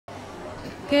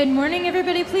Good morning,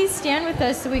 everybody. Please stand with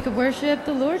us so we can worship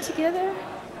the Lord together.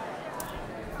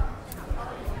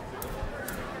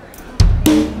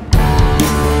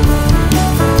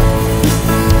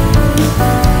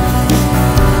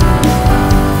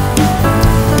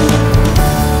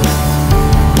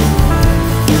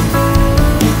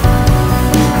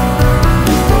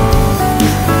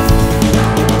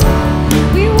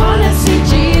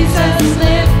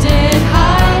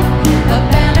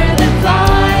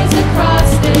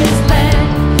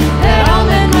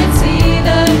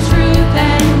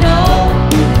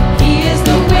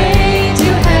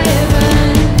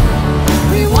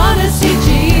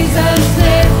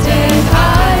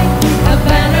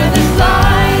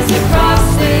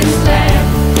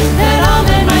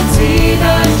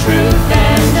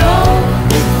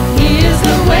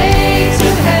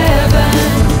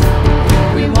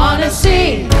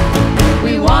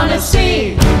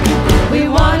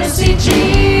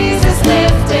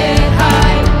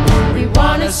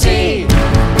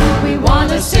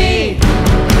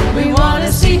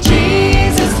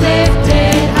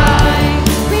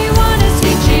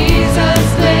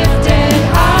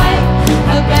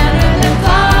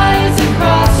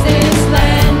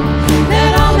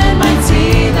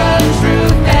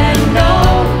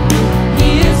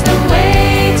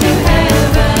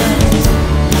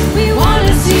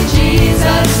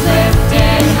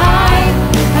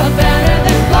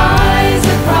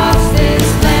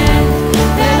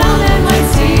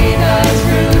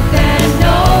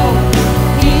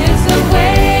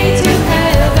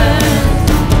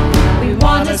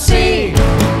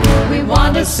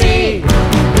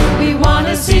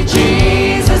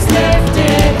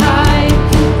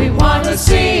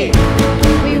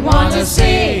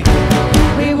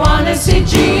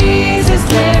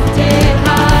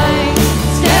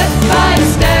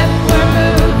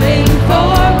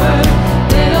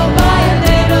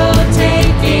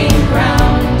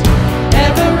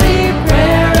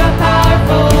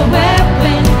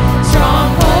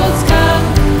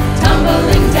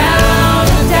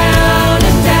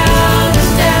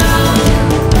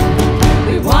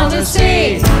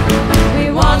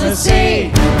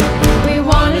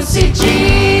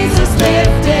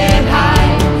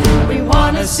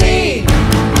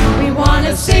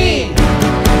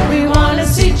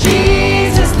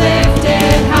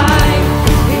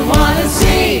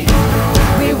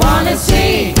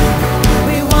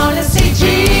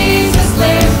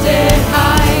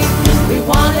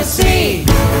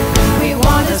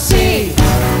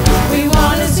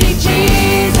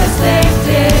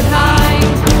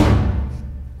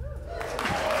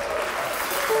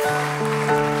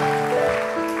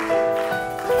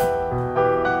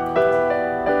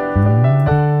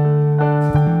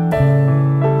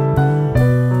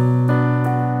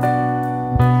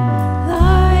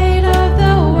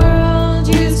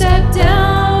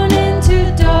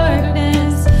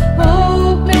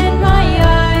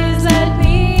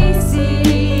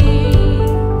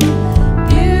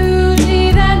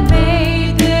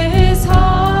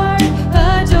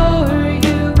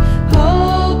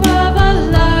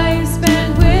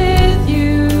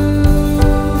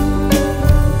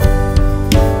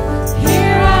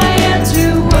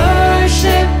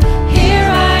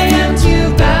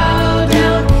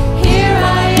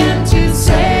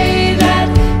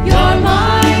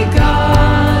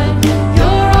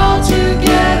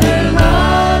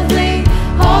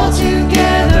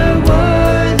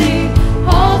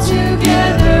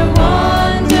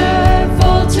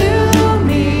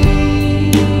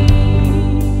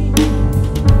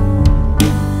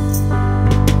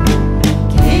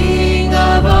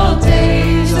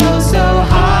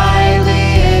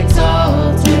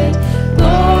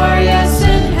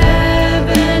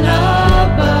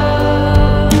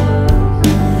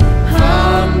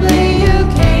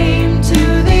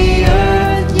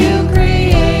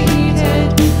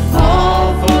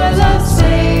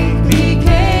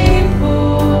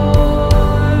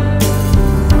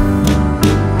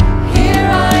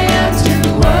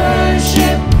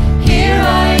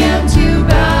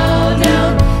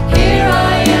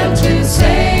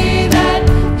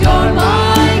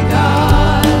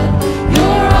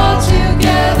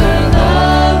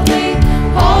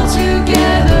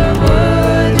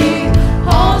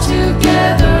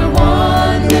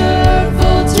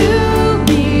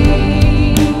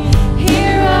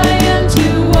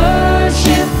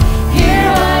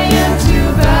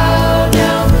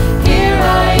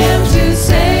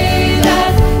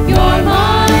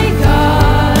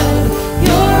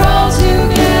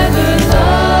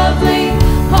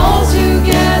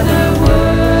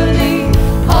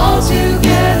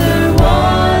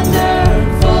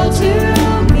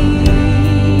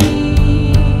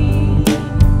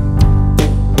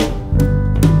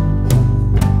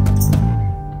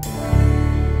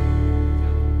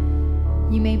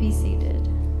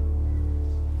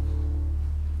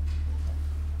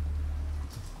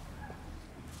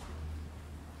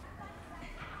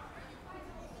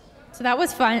 So that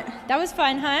was fun. That was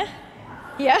fun, huh?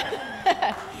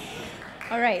 Yeah?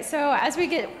 All right, so as we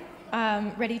get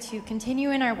ready to continue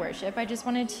in our worship, I just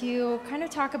wanted to kind of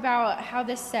talk about how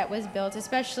this set was built,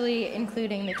 especially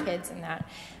including the kids in that.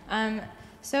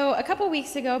 So a couple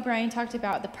weeks ago, Brian talked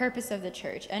about the purpose of the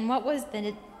church. And what was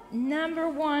the number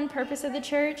one purpose of the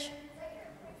church?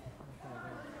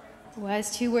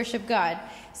 Was to worship God.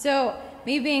 So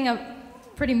me being a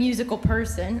pretty musical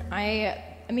person, I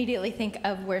immediately think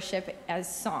of worship as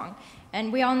song.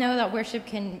 And we all know that worship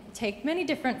can take many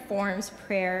different forms: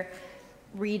 prayer,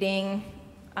 reading,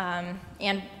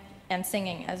 and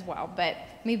singing as well. But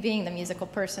me being the musical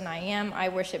person I am, I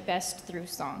worship best through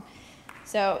song.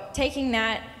 So taking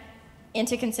that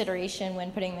into consideration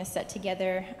when putting this set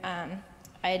together,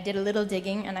 I did a little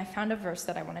digging and I found a verse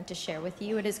that I wanted to share with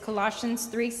you. It is Colossians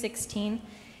 3:16.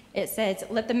 It says,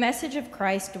 "Let the message of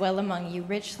Christ dwell among you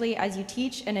richly as you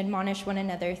teach and admonish one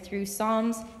another through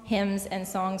psalms, hymns, and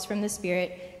songs from the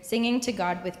Spirit, singing to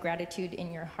God with gratitude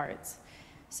in your hearts."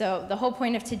 So the whole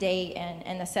point of today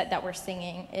and the set that we're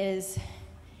singing is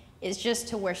just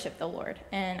to worship the Lord.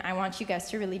 And I want you guys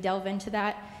to really delve into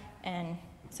that, and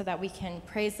so that we can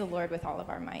praise the Lord with all of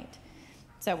our might.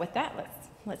 So with that,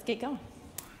 let's get going.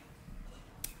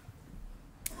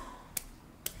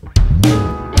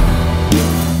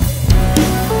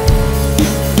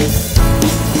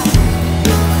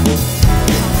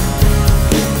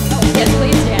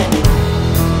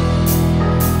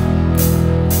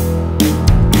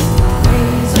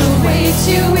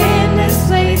 You in this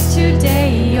place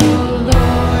today, oh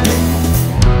Lord.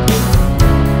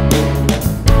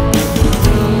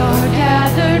 We are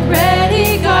gathered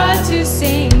ready, God, to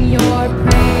sing your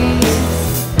praise.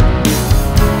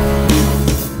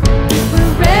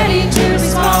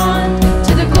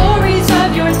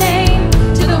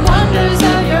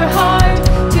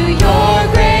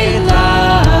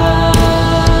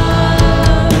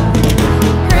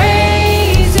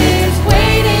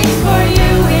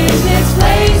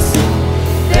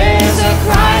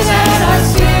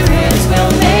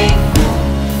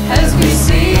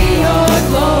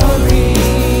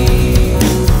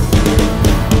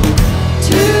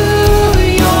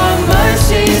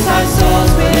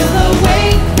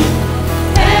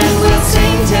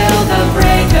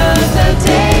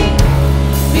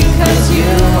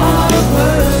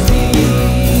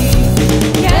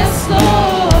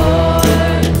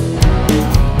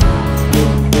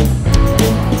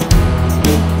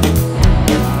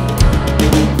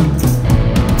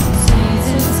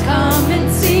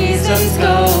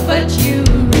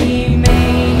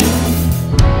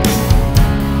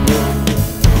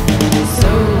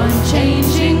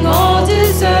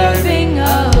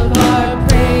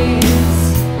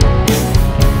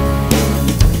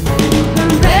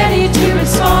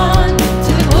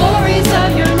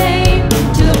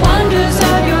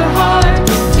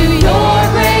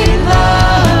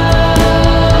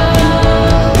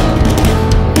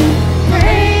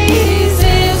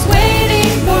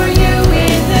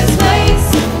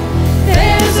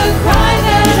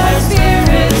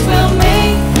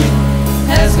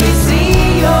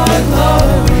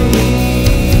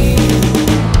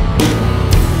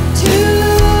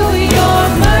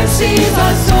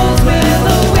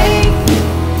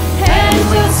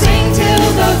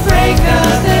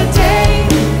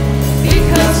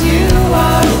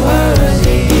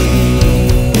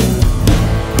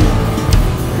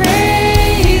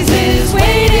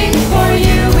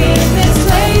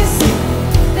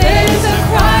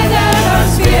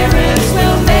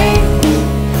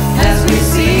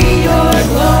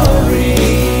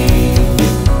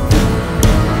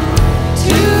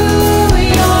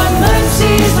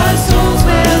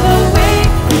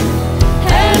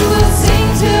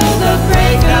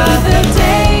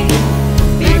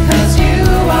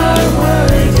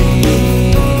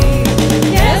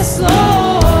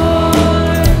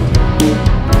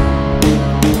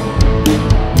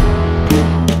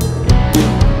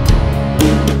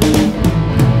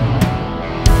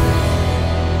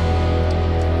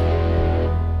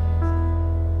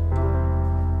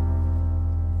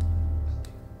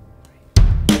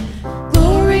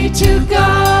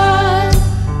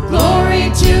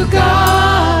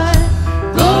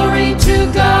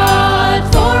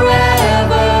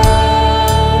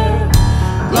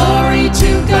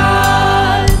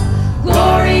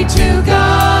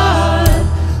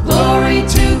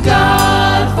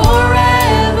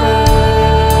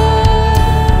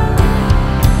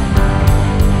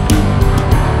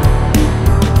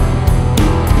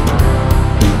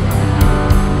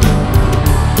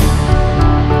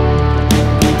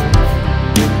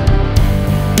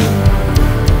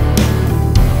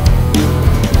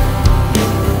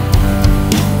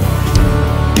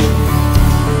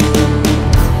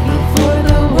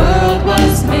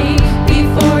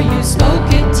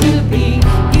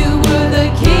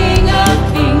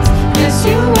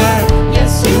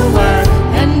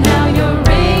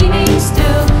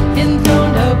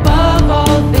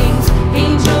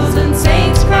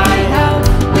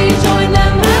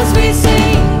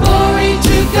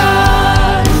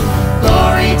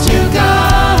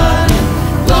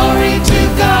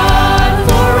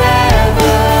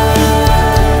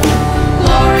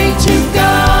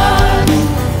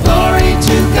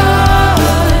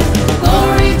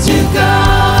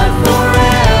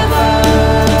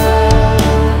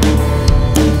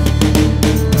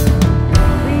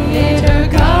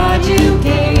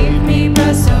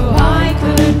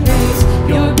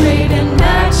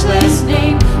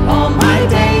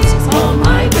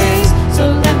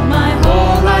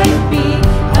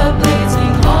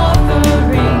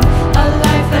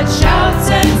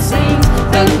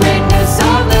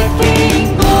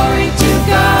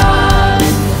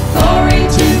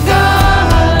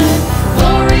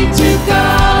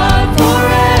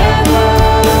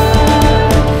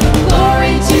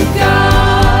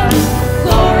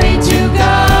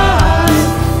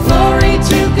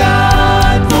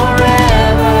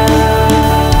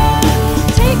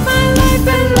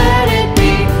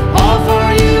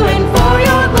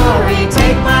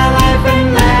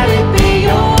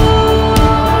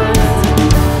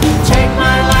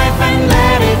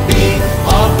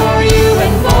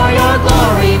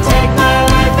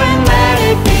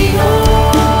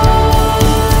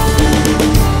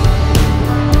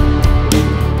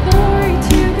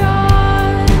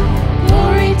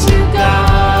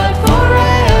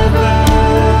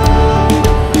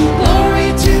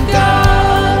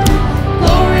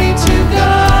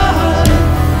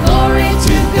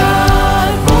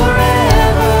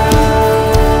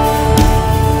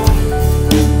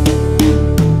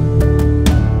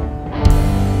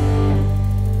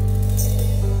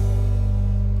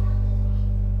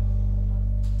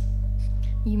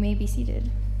 You may be seated.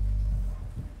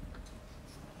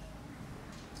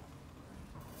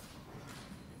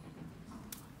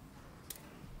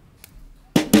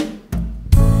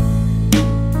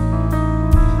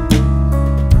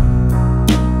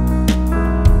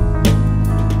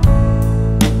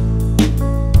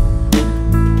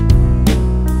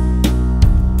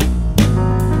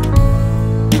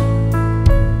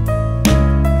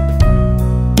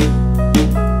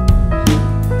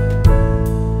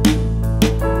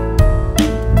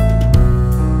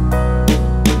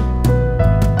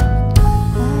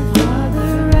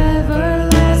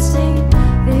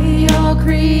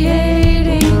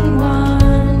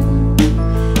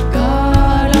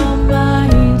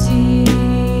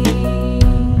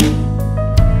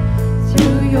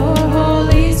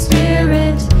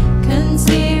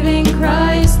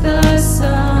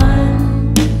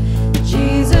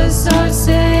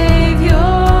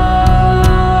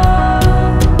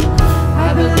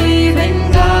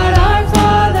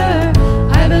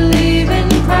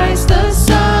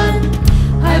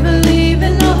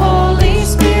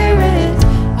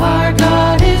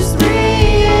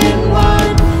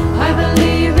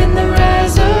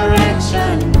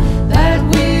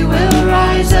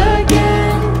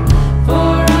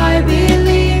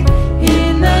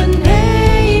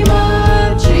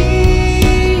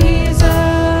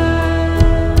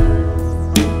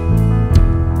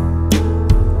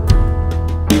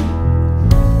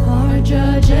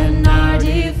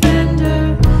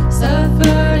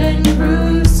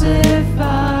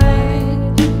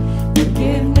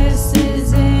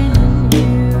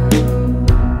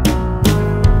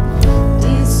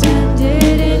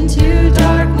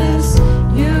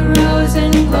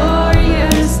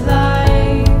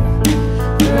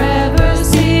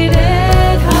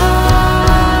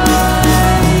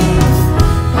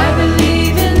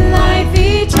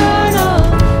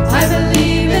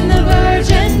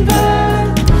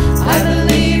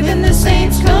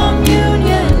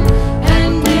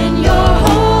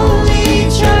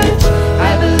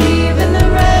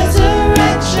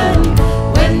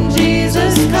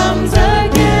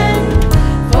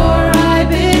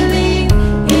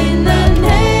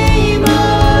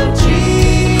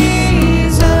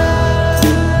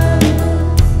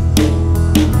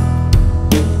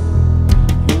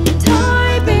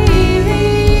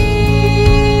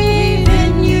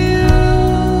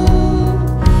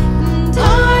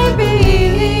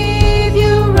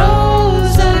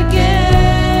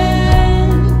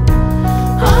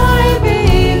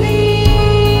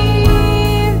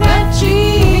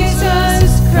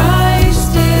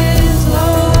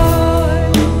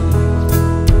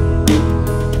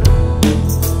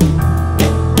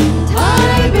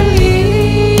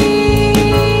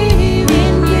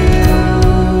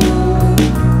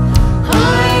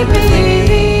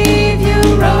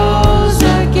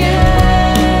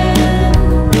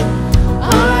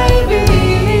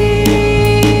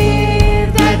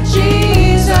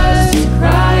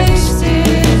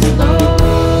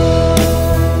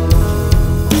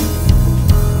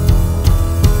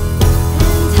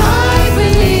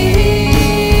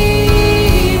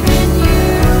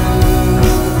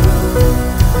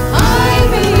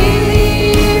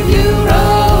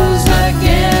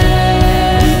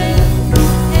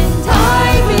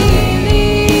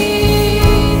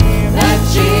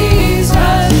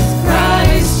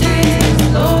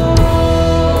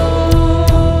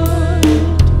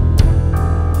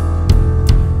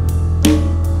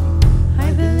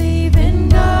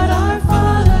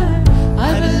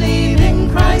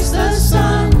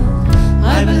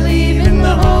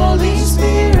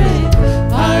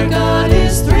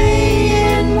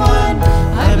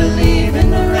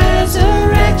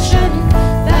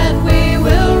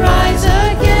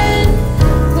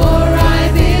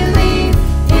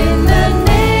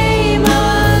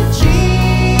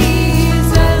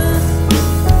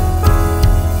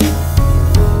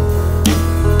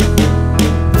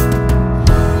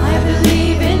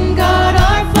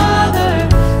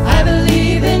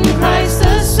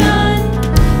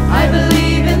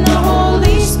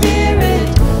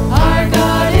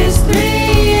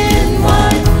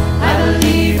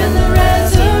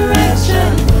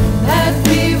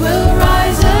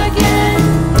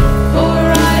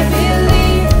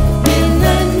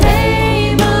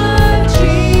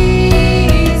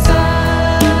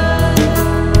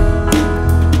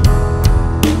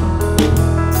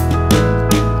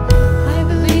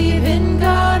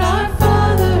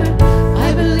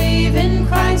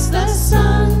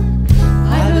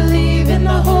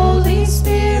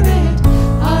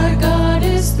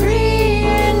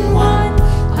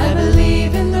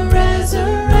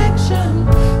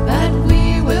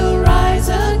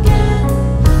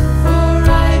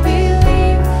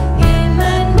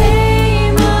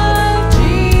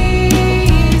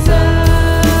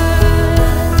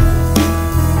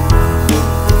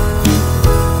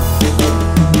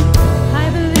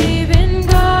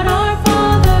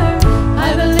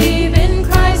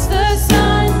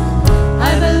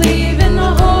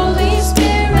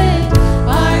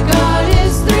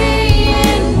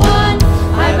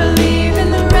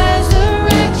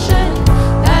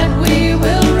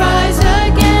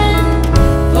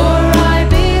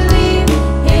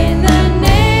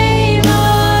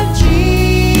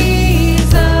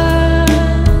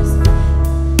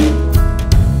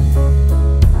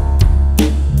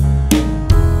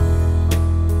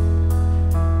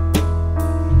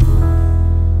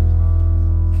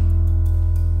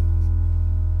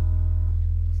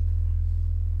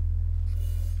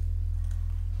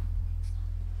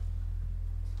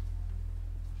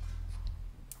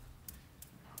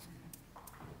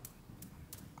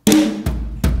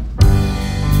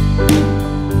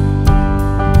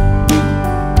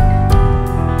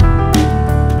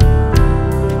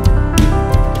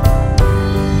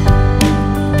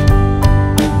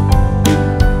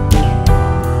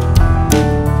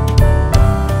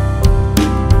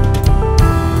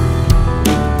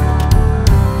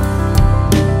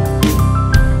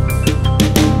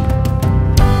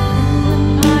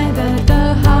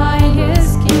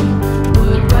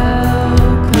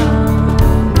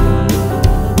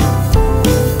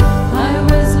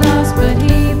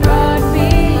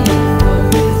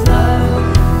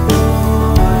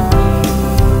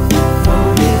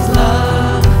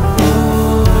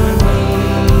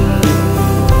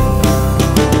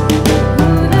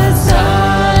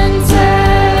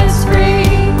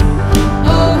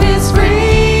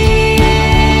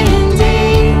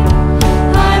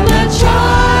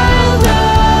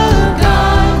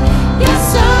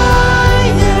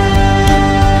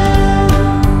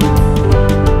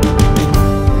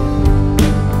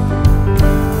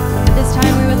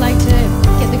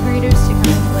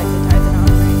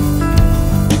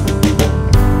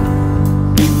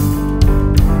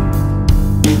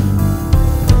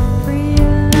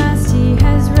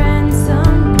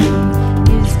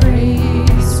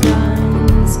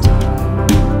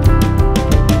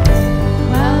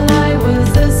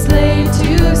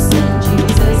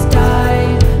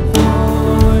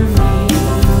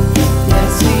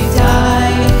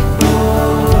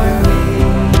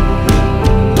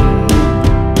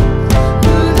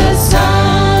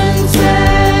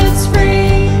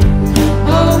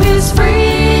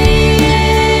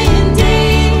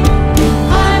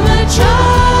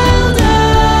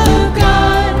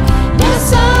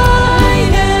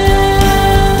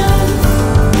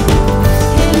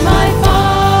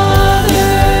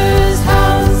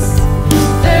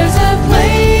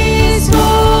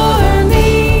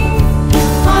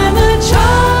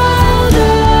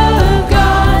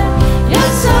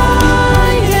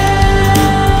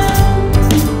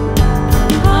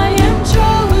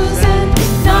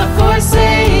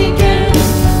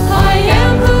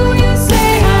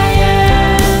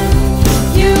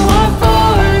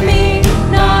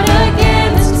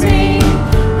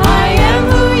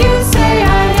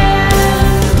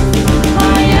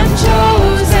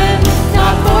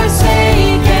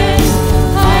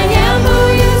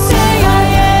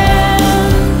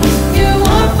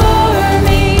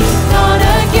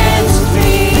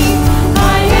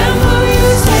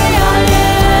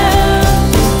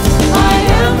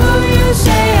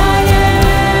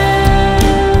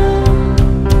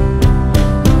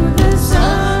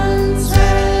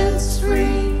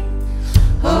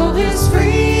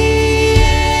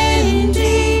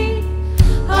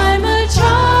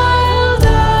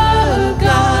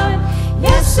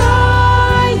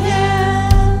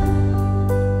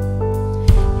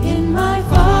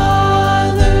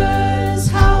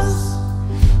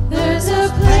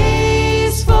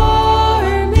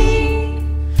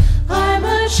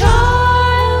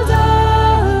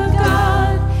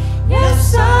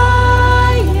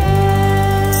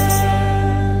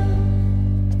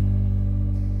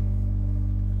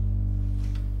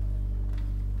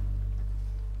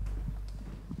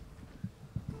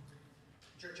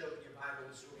 church, open your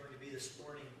Bibles. We're going to be this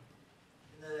morning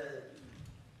in the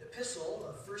epistle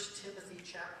of 1 Timothy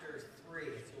chapter 3.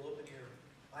 If you'll open your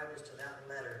Bibles to that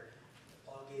letter that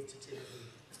Paul gave to Timothy.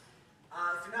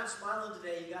 If you're not smiling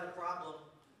today, you got a problem.